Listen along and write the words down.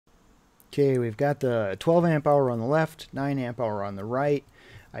Okay, we've got the 12 amp hour on the left, 9 amp hour on the right.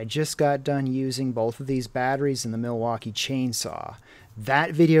 I just got done using both of these batteries in the Milwaukee chainsaw.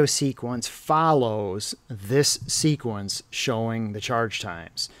 That video sequence follows this sequence showing the charge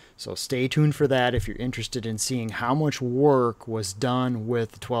times. So stay tuned for that if you're interested in seeing how much work was done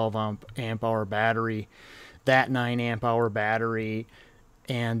with the 12 amp hour battery, that 9 amp hour battery,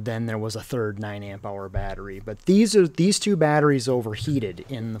 and then there was a third 9 amp hour battery. But these two batteries overheated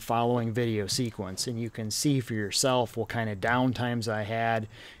in the following video sequence, and you can see for yourself what kind of downtimes I had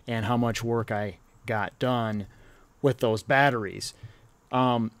and how much work I got done with those batteries.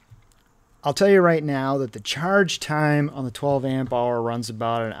 I'll tell you right now that the charge time on the 12 amp hour runs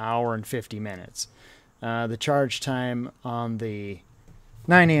about 1 hour and 50 minutes. The charge time on the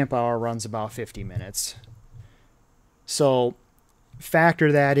 9 amp hour runs about 50 minutes. So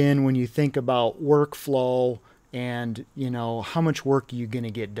factor that in when you think about workflow and, you know, how much work are you going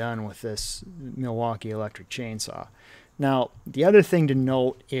to get done with this Milwaukee electric chainsaw. Now, the other thing to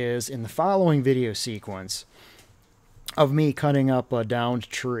note is in the following video sequence of me cutting up a downed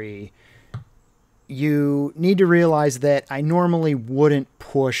tree, you need to realize that I normally wouldn't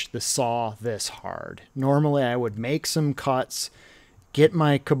push the saw this hard. Normally I would make some cuts, get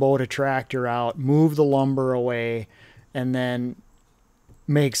my Kubota tractor out, move the lumber away, and then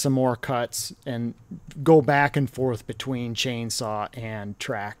make some more cuts and go back and forth between chainsaw and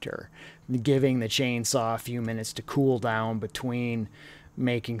tractor, giving the chainsaw a few minutes to cool down between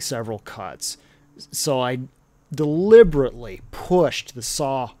making several cuts. So I deliberately pushed the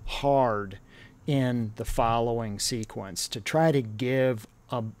saw hard in the following sequence to try to give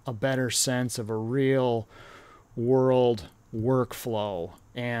a better sense of a real world workflow.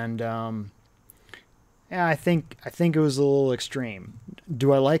 And yeah, I think it was a little extreme.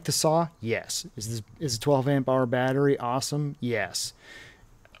 Do I like the saw? Yes. Is a 12 amp hour battery awesome? Yes.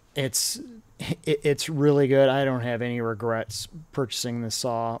 It's really good. I don't have any regrets purchasing the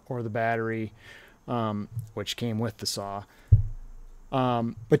saw or the battery, which came with the saw.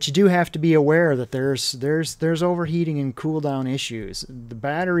 But you do have to be aware that there's overheating and cool down issues. The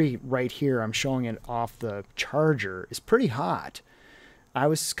battery right here, I'm showing it off the charger, is pretty hot. I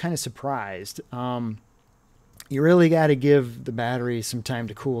was kind of surprised. You really got to give the battery some time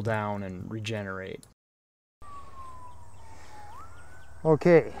to cool down and regenerate.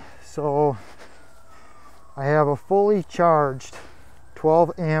 Okay, so I have a fully charged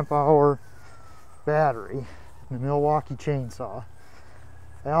 12 amp hour battery in the Milwaukee chainsaw.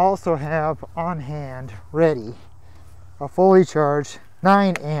 I also have on hand ready a fully charged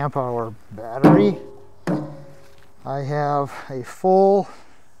 9 amp hour battery. I have a full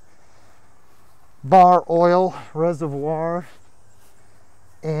bar oil reservoir,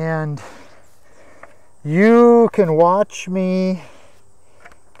 and you can watch me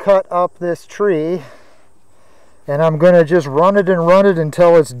cut up this tree, and I'm going to just run it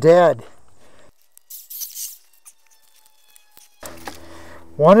until it's dead.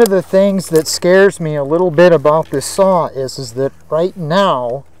 One of the things that scares me a little bit about this saw is that right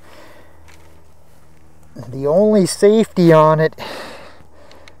now the only safety on it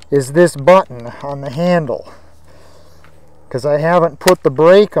is this button on the handle, because I haven't put the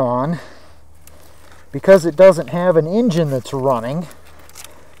brake on because it doesn't have an engine that's running.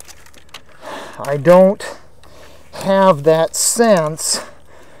 I don't have that sense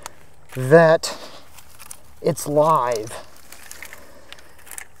that it's live,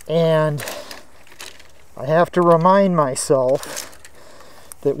 and I have to remind myself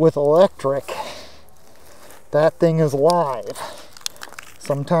that with electric, that thing is live.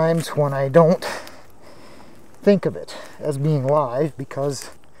 Sometimes when I don't think of it as being live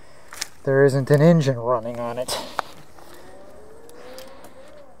because there isn't an engine running on it.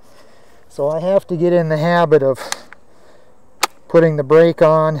 So I have to get in the habit of putting the brake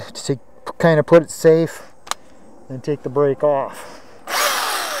on to kind of put it safe and take the brake off.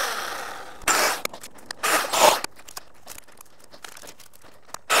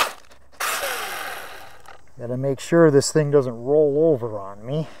 Gotta make sure this thing doesn't roll over on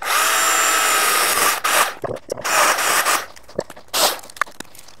me.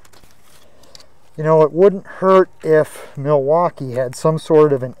 You know, it wouldn't hurt if Milwaukee had some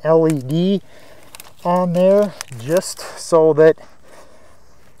sort of an LED on there, just so that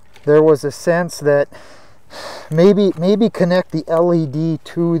there was a sense that maybe connect the LED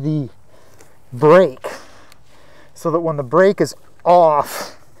to the brake, so that when the brake is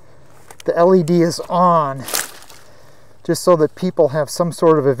off, the LED is on, just so that people have some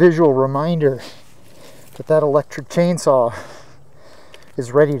sort of a visual reminder that that electric chainsaw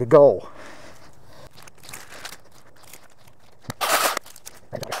is ready to go.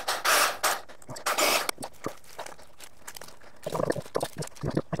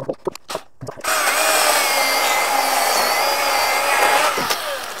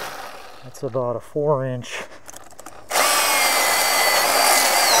 about a 4-inch.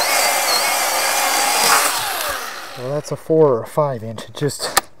 Well, that's a 4 or a 5-inch.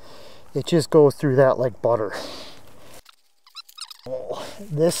 It just goes through that like butter. Oh,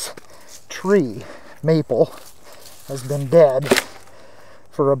 this tree, maple, has been dead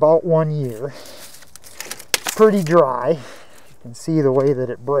for about 1 year. Pretty dry. You can see the way that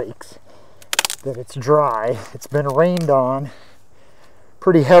it breaks, that it's dry. It's been rained on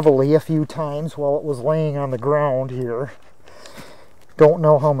pretty heavily a few times while it was laying on the ground here. Don't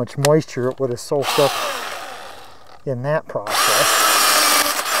know how much moisture it would have soaked up in that process.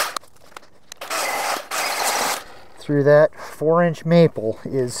 Through that 4-inch maple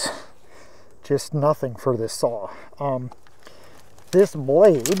is just nothing for this saw. This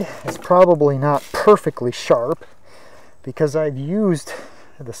blade is probably not perfectly sharp because I've used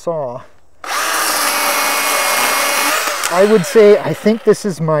the saw. I would say I think this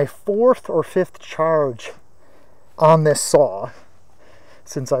is my 4th or 5th charge on this saw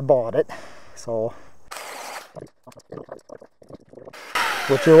since I bought it. So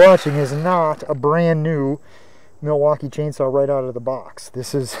what you're watching is not a brand new Milwaukee chainsaw right out of the box.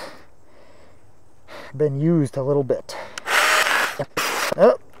 This has been used a little bit.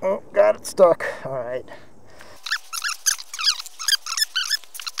 Oh, got it stuck. All right.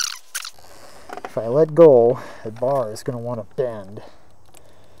 If I let go, the bar is going to want to bend.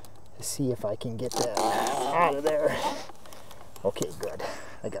 Let's see if I can get that out of there. Okay, good.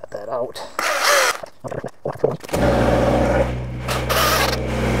 I got that out.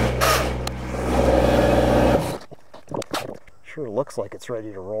 Sure looks like it's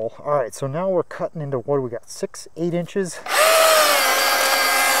ready to roll. All right, so now we're cutting into, what do we got, 6, 8 inches?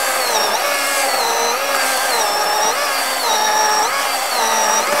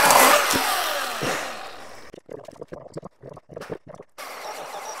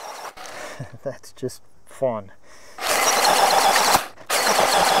 That's just fun.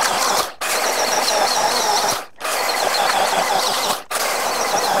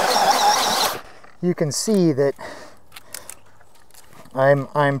 You can see that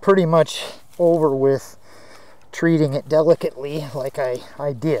I'm pretty much over with treating it delicately like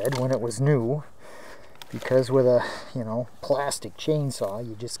I did when it was new, because with a, you know, plastic chainsaw,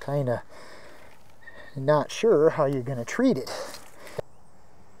 you just kind of not sure how you're going to treat it.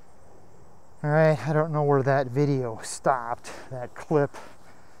 Alright, I don't know where that video stopped. That clip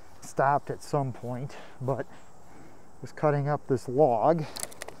stopped at some point, but I was cutting up this log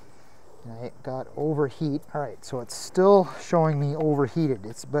and I got overheat. Alright, so it's still showing me overheated.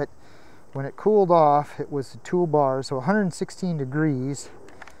 But when it cooled off, it was the toolbar, so 116 degrees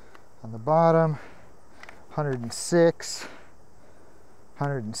on the bottom, 106,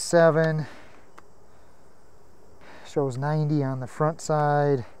 107, shows 90 on the front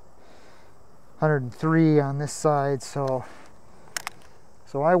side, 103 on this side, so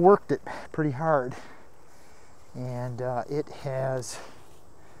I worked it pretty hard, and it has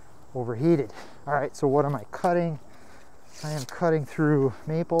overheated. All right, so what am I cutting? I am cutting through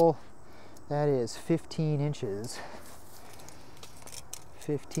maple. That is 15 inches.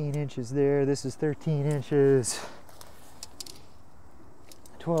 15 inches there. This is 13 inches.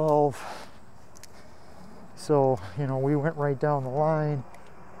 12. So, you know, we went right down the line.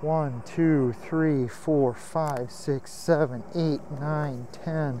 1, 2, 3, 4, 5, 6, 7, 8, 9,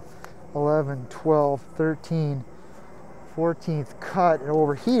 10, 11, 12, 13, 14th cut. It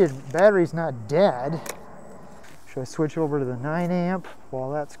overheated. Battery's not dead. Should I switch over to the 9 amp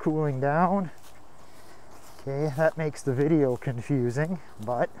while that's cooling down? Okay, that makes the video confusing,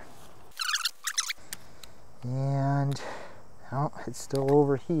 but... And... oh, it's still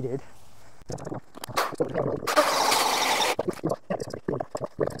overheated.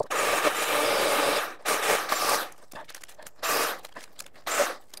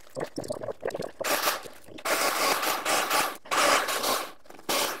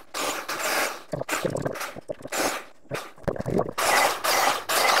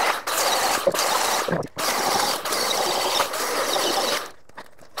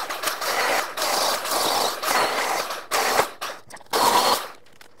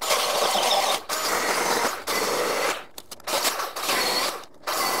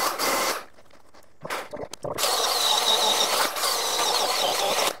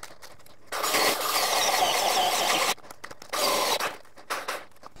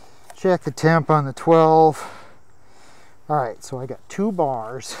 Check the temp on the 12. Alright, so I got 2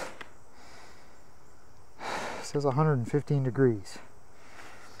 bars. It says 115 degrees.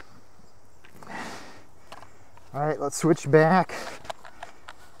 Alright, let's switch back.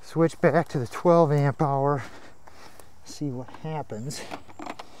 Switch back to the 12 amp hour. See what happens.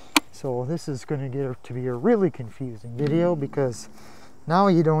 So this is going to get to be a really confusing video, because now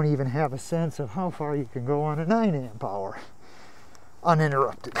you don't even have a sense of how far you can go on a 9 amp hour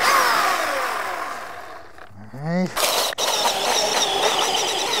uninterrupted. All right.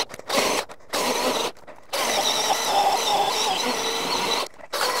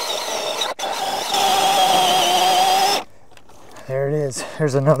 There it is.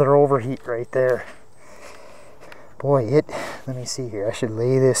 There's another overheat right there. Boy, let me see here. I should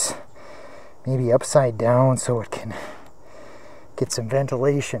lay this maybe upside down so it can get some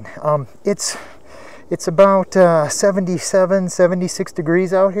ventilation. It's about 77, 76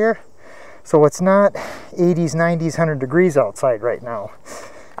 degrees out here. So it's not 80s, 90s, 100 degrees outside right now.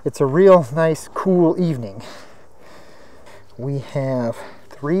 It's a real nice, cool evening. We have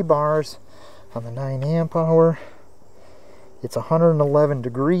 3 bars on the 9 amp hour. It's 111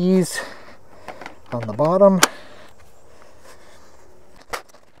 degrees on the bottom.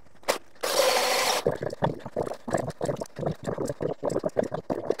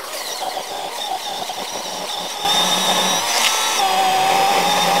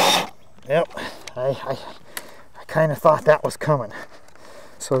 Yep, I kind of thought that was coming.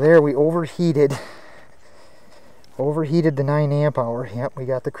 So there, we overheated the 9 amp hour. Yep, we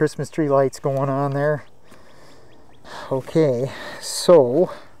got the Christmas tree lights going on there. Okay,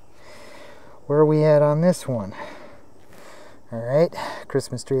 so where are we at on this one? All right,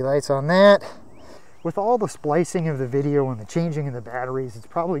 Christmas tree lights on that. With all the splicing of the video and the changing of the batteries, it's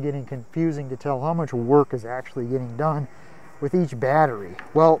probably getting confusing to tell how much work is actually getting done with each battery.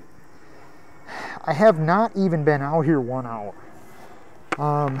 Well, I have not even been out here 1 hour.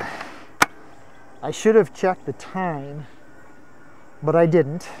 I should have checked the time, but I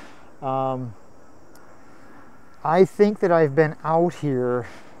didn't. I think that I've been out here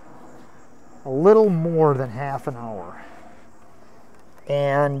a little more than half an hour,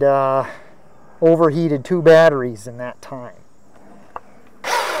 and overheated 2 batteries in that time.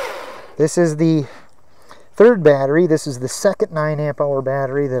 This is the 3rd battery. This is the second 9 amp hour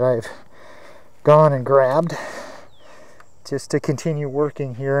battery that I've gone and grabbed just to continue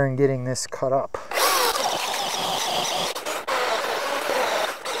working here and getting this cut up.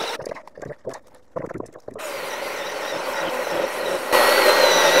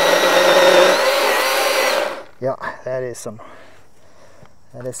 Yeah, that is some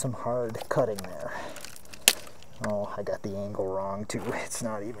hard cutting there. Oh, I got the angle wrong too. It's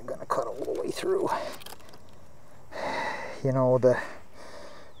not even going to cut all the way through. You know,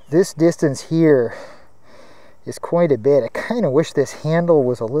 this distance here is quite a bit. I kind of wish this handle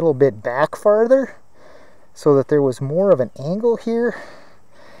was a little bit back farther so that there was more of an angle here.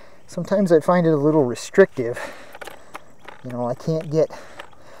 Sometimes I find it a little restrictive. You know, I can't get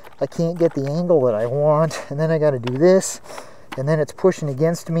the angle that I want, and then I got to do this, and then it's pushing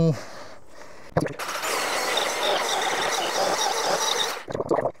against me.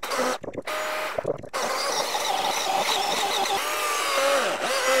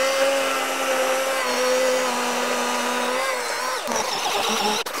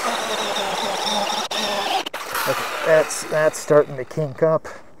 Okay, that's starting to kink up.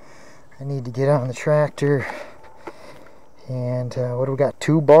 I need to get on the tractor. And what do we got?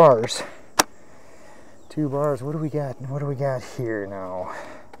 2 bars. 2 bars. What do we got? What do we got here now?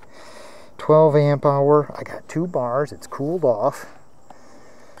 12 amp hour. I got 2 bars. It's cooled off.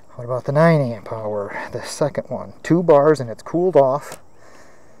 What about the 9 amp hour? The second one. 2 bars and it's cooled off.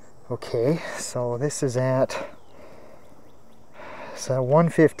 Okay, so this is at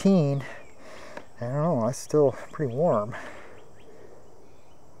 115. I don't know. It's still pretty warm.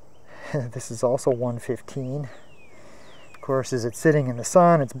 This is also 115. Of course, as it's sitting in the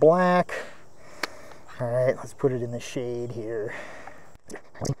sun, it's black. All right, let's put it in the shade here.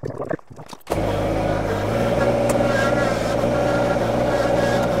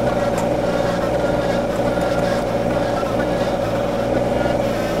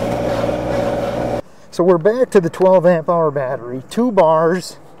 So we're back to the 12 amp hour battery, 2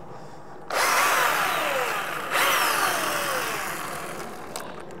 bars.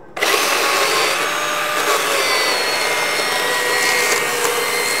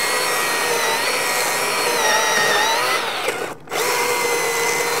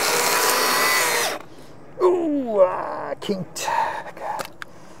 Kinked.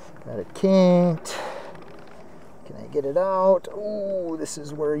 Got it kinked. Can I get it out? Ooh, this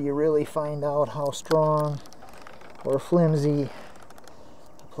is where you really find out how strong or flimsy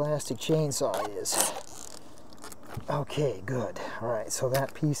a plastic chainsaw is. Okay, good. All right, so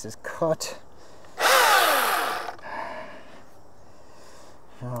that piece is cut.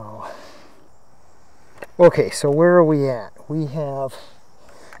 Oh. Okay, so where are we at? We have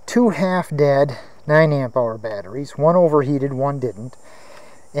 2 half-dead 9 amp hour batteries. One overheated, one didn't.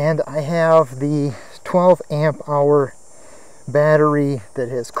 And I have the 12 amp hour battery that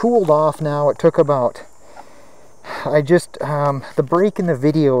has cooled off now. It took about, the break in the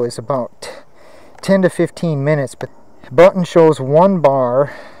video is about 10 to 15 minutes, but the button shows 1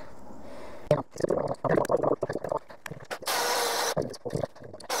 bar.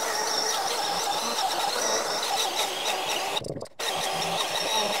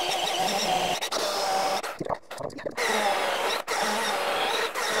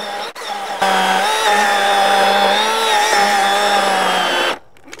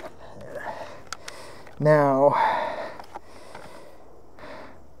 Now,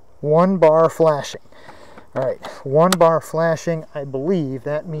 1 bar flashing. All right, 1 bar flashing. I believe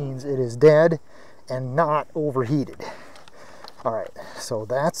that means it is dead and not overheated. All right, so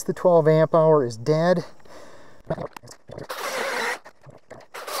that's the 12 amp hour is dead.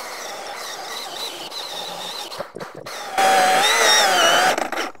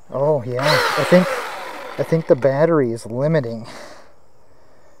 Oh yeah, I think the battery is limiting.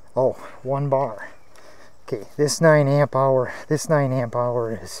 Oh, 1 bar. Okay, this 9 amp hour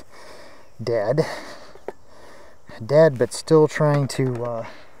is dead. Dead, but still trying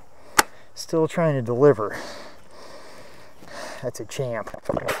to deliver. That's a champ.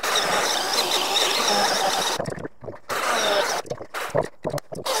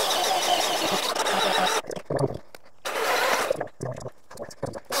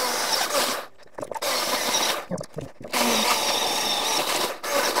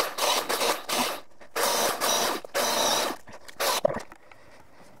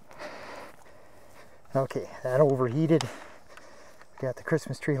 Okay, that overheated. Got the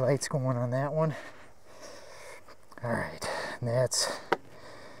Christmas tree lights going on that one. All right, that's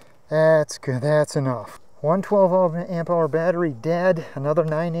good. That's enough. One 12 amp hour battery dead, another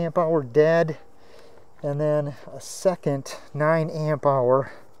 9 amp hour dead, and then a second 9 amp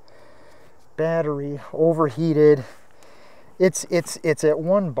hour battery overheated. It's at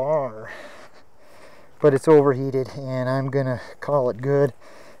 1 bar, but it's overheated, and I'm gonna call it good.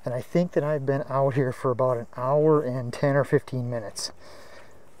 And I think that I've been out here for about an hour and 10 or 15 minutes.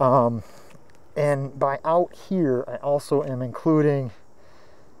 And by out here, I also am including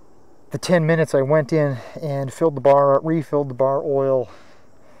the 10 minutes I went in and filled the bar up, refilled the bar oil,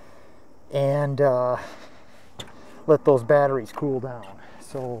 and let those batteries cool down.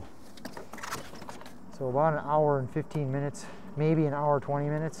 So about an hour and 15 minutes, maybe an hour 20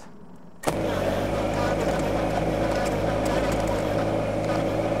 minutes.